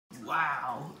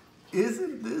Wow,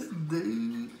 isn't this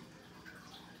dude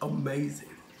amazing?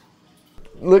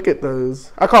 Look at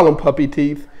those. I call them puppy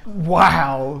teeth.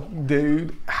 Wow,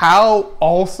 dude, how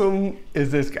awesome is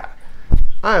this guy?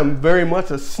 I am very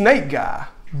much a snake guy,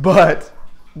 but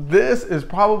this is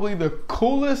probably the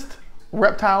coolest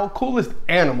reptile, coolest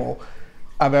animal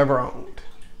I've ever owned.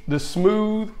 The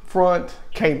smooth front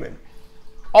caiman,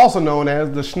 also known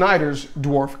as the Schneider's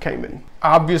dwarf caiman.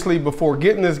 Obviously, before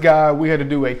getting this guy, we had to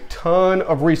do a ton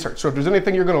of research. So if there's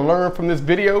anything you're gonna learn from this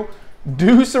video,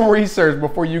 do some research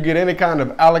before you get any kind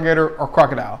of alligator or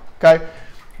crocodile, okay?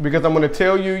 Because I'm gonna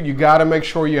tell you, you gotta make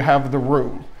sure you have the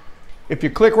room. If you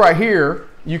click right here,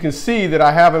 you can see that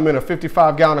I have him in a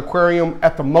 55-gallon aquarium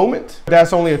at the moment.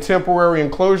 That's only a temporary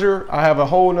enclosure. I have a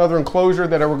whole nother enclosure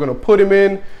that we're gonna put him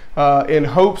in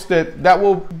hopes that that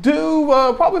will do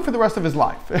probably for the rest of his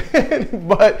life.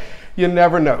 But you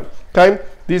never know, okay?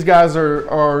 These guys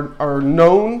are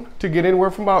known to get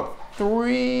anywhere from about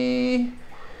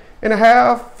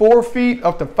 3.5, 4 feet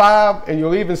up to 5, and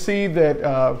you'll even see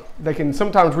that they can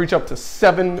sometimes reach up to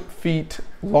 7 feet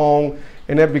long,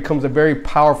 and that becomes a very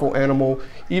powerful animal.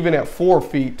 Even at 4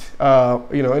 feet,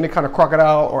 you know, any kind of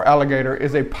crocodile or alligator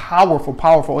is a powerful,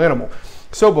 powerful animal.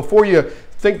 So before you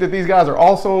think that these guys are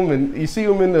awesome and you see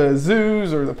them in the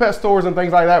zoos or the pet stores and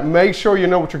things like that, make sure you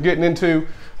know what you're getting into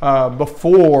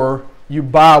before you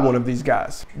buy one of these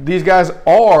guys. These guys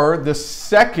are the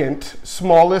second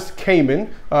smallest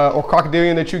caiman or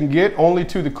crocodilian that you can get, only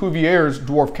to the Cuvier's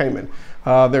dwarf caiman.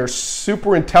 They're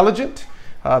super intelligent.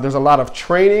 There's a lot of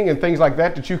training and things like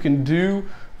that that you can do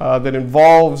that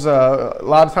involves a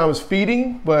lot of times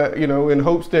feeding, but you know, in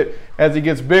hopes that as he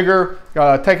gets bigger,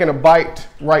 taking a bite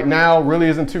right now really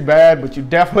isn't too bad, but you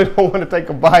definitely don't want to take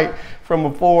a bite from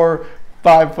a 4-5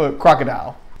 foot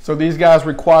crocodile. So these guys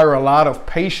require a lot of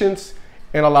patience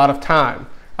and a lot of time.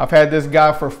 I've had this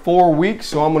guy for 4 weeks,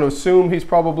 so I'm going to assume he's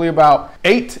probably about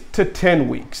 8 to 10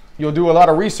 weeks. You'll do a lot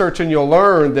of research and you'll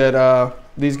learn that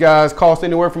these guys cost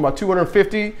anywhere from about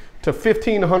 $250 to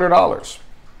 $1,500.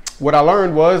 What I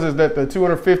learned is that the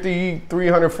 $250,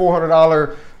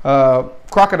 $300, $400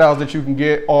 crocodiles that you can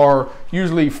get are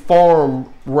usually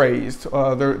farm raised.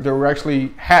 They're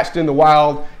actually hatched in the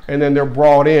wild and then they're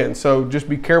brought in. So just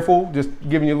be careful, just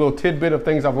giving you a little tidbit of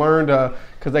things I've learned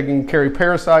because they can carry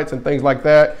parasites and things like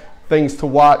that. Things to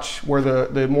watch where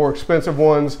the more expensive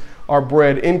ones are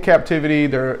bred in captivity,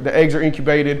 the eggs are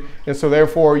incubated, and so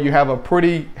therefore you have a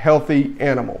pretty healthy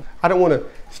animal. I don't want to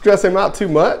stress him out too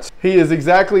much. He is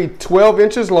exactly 12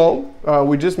 inches long.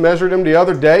 We just measured him the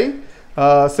other day.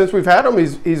 Since we've had him,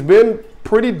 he's been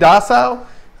pretty docile.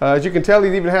 As you can tell,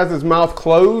 he even has his mouth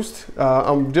closed.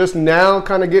 I'm just now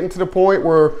kind of getting to the point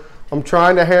where I'm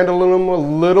trying to handle him a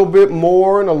little bit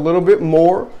more and a little bit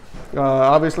more.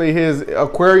 Obviously his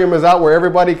aquarium is out where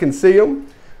everybody can see him.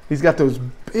 He's got those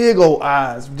big old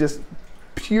eyes, just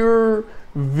pure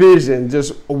vision,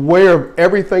 just aware of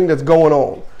everything that's going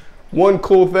on. One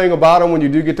cool thing about them when you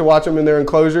do get to watch them in their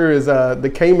enclosure is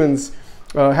the caimans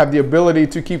have the ability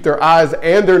to keep their eyes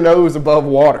and their nose above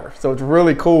water. So it's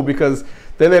really cool because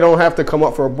then they don't have to come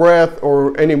up for a breath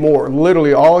or anymore.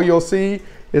 Literally all you'll see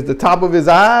is the top of his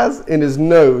eyes and his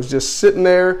nose just sitting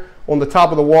there on the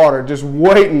top of the water, just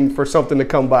waiting for something to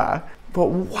come by. But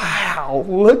wow,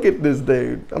 look at this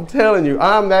dude. I'm telling you,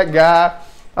 I'm that guy.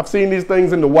 I've seen these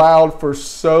things in the wild for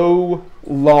so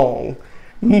long.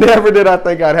 Never did I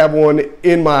think I'd have one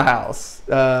in my house,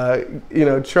 you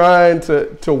know, trying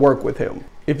to work with him.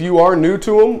 If you are new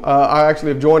to him, I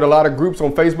actually have joined a lot of groups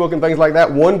on Facebook and things like that.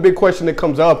 One big question that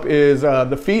comes up is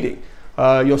the feeding.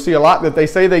 You'll see a lot that they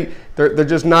say they're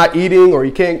just not eating, or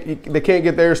they can't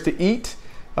get theirs to eat.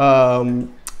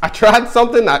 I tried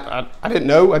something, I didn't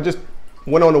know, I just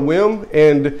went on a whim,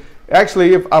 and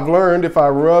actually I've learned if I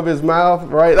rub his mouth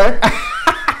right there,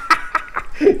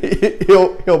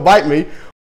 he'll bite me.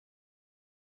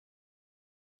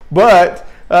 But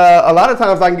a lot of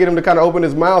times I can get him to kind of open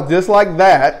his mouth just like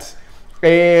that,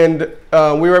 and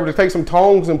we were able to take some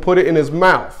tongs and put it in his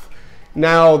mouth.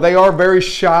 Now they are very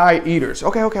shy eaters.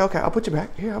 Okay, I'll put you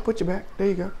back. Here, I'll put you back. There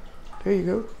you go. There you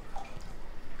go.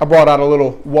 I brought out a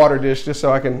little water dish just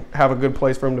so I can have a good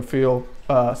place for him to feel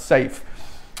safe.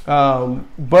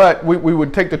 But we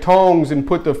would take the tongs and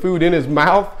put the food in his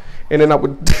mouth, and then I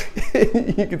would,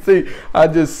 you can see, I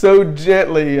just so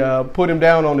gently put him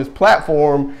down on his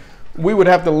platform. We would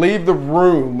have to leave the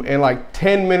room, and like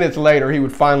 10 minutes later, he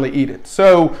would finally eat it.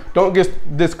 So don't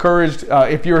get discouraged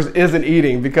if yours isn't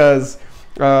eating, because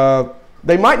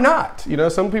they might not. You know,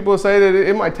 some people say that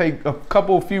it might take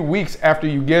a few weeks after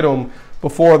you get them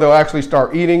before they'll actually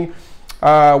start eating.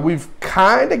 We've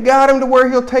kind of got him to where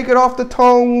he'll take it off the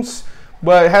tongs,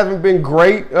 but it hasn't been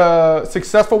great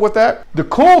successful with that. The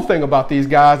cool thing about these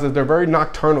guys is they're very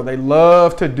nocturnal. They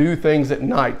love to do things at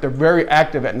night. They're very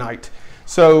active at night.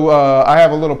 So I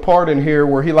have a little part in here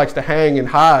where he likes to hang and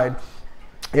hide.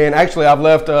 And actually I've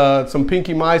left some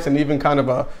pinky mice and even kind of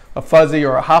a fuzzy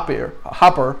or a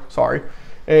hopper, sorry.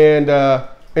 And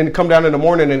come down in the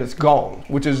morning and it's gone,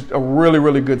 which is a really,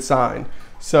 really good sign.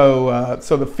 So,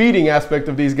 so the feeding aspect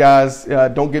of these guys,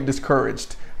 don't get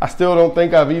discouraged. I still don't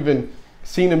think I've even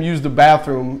seen them use the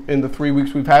bathroom in the 3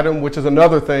 weeks we've had them, which is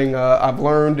another thing I've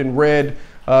learned and read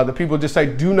that people just say,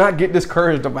 do not get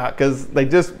discouraged about, because they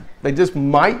just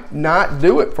might not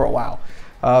do it for a while.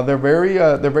 They're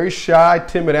very shy,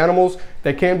 timid animals.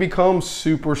 They can become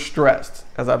super stressed.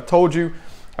 As I've told you,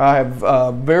 I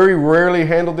have very rarely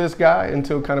handled this guy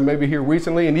until kind of maybe here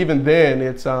recently, and even then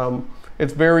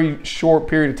it's very short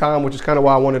period of time, which is kind of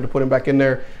why I wanted to put him back in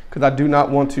there, because I do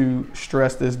not want to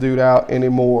stress this dude out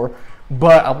anymore.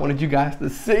 But I wanted you guys to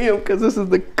see him because this is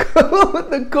the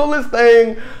coolest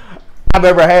thing I've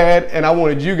ever had, and I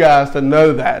wanted you guys to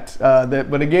know that.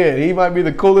 But again, he might be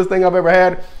the coolest thing I've ever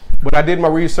had, but I did my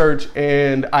research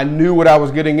and I knew what I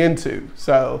was getting into,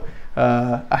 so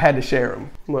I had to share him.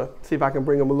 I'm gonna see if I can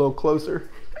bring him a little closer.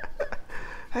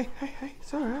 Hey,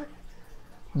 it's all right.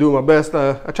 Doing my best.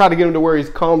 I tried to get him to where he's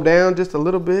calmed down just a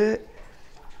little bit.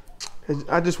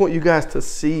 I just want you guys to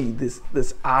see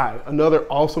this eye. Another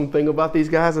awesome thing about these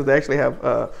guys is they actually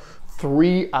have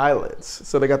 3 eyelids.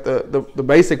 So they got the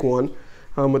basic one,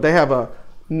 but they have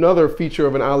another feature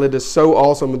of an eyelid that's so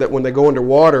awesome that when they go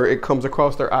underwater, it comes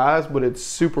across their eyes, but it's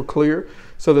super clear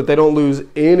so that they don't lose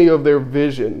any of their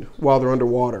vision while they're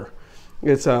underwater.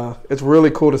 It's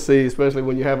really cool to see, especially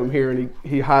when you have him here and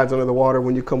he hides under the water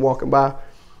when you come walking by.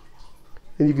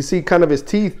 And you can see kind of his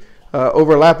teeth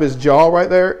overlap his jaw right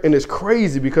there, and it's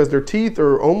crazy because their teeth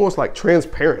are almost like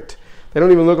transparent. They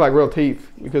don't even look like real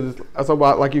teeth because it's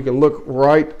about like you can look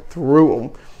right through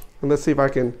them. And let's see if I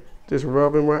can just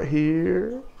rub him right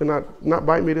here and not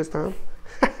bite me this time.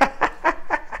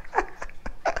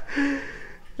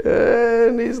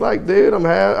 And he's like, dude,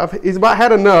 he's about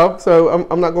had enough, so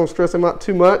I'm not going to stress him out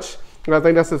too much. And I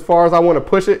think that's as far as I want to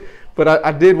push it. But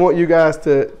I did want you guys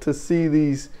to see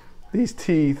these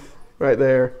teeth right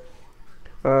there.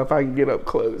 If I can get up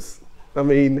close. I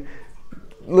mean,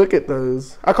 look at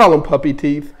those. I call them puppy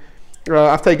teeth.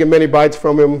 I've taken many bites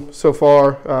from him so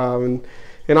far.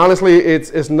 And honestly,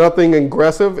 it's nothing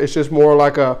aggressive. It's just more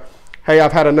like a, hey,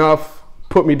 I've had enough,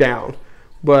 put me down.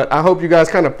 But I hope you guys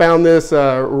kind of found this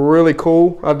really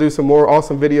cool. I'll do some more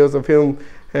awesome videos of him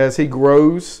as he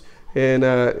grows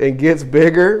and gets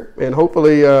bigger, and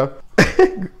hopefully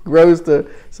grows to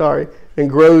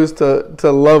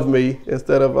love me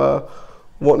instead of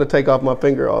wanting to take off my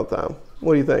finger all the time.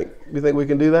 What do you think? Do you think we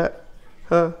can do that?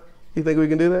 Huh? You think we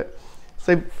can do that?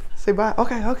 Say bye.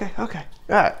 Okay. All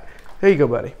right. Here you go,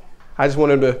 buddy. I just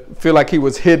want him to feel like he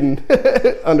was hidden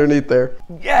underneath there.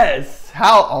 Yes!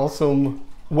 How awesome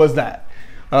was that?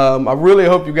 I really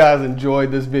hope you guys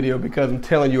enjoyed this video because I'm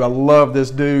telling you, I love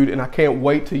this dude and I can't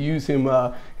wait to use him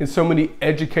in so many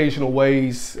educational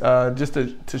ways just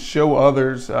to show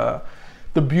others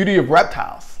the beauty of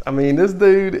reptiles. I mean, this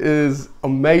dude is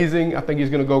amazing. I think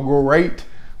he's gonna go great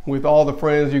with all the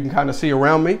friends you can kind of see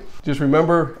around me. Just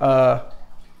remember,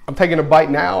 I'm taking a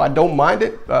bite now. I don't mind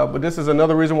it, but this is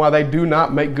another reason why they do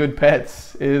not make good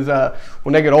pets is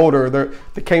when they get older,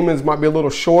 the caimans might be a little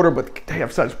shorter, but they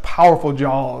have such powerful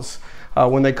jaws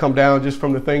when they come down just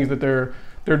from the things that they're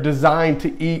designed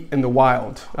to eat in the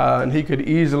wild. And he could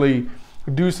easily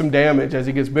do some damage as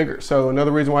he gets bigger. So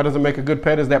another reason why it doesn't make a good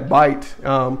pet is that bite.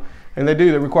 And they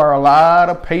require a lot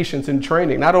of patience and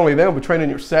training. Not only them, but training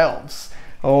yourselves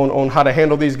on how to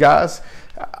handle these guys.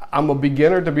 I'm a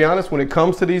beginner, to be honest, when it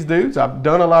comes to these dudes. I've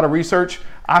done a lot of research.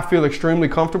 I feel extremely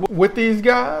comfortable with these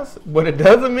guys, but it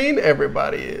doesn't mean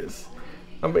everybody is.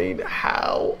 I mean,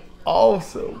 how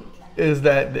awesome is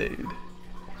that dude?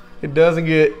 It doesn't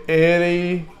get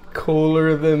any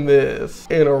cooler than this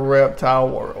in a reptile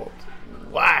world.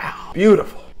 Wow,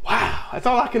 beautiful. Wow, that's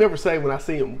all I can ever say when I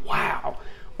see him, wow.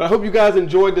 But I hope you guys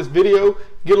enjoyed this video,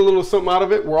 get a little something out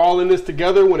of it. We're all in this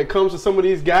together when it comes to some of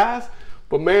these guys.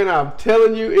 But man, I'm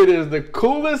telling you, it is the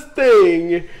coolest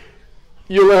thing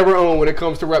you'll ever own when it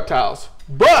comes to reptiles.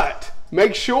 But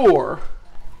make sure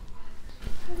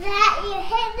that you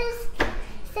hit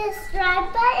the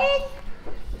subscribe button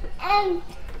and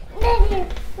then you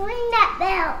ring that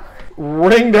bell.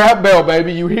 Ring that bell,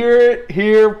 baby. You hear it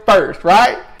here first,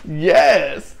 right?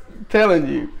 Yes, I'm telling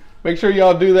you. Make sure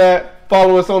y'all do that.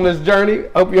 Follow us on this journey.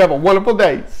 Hope you have a wonderful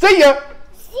day. See ya.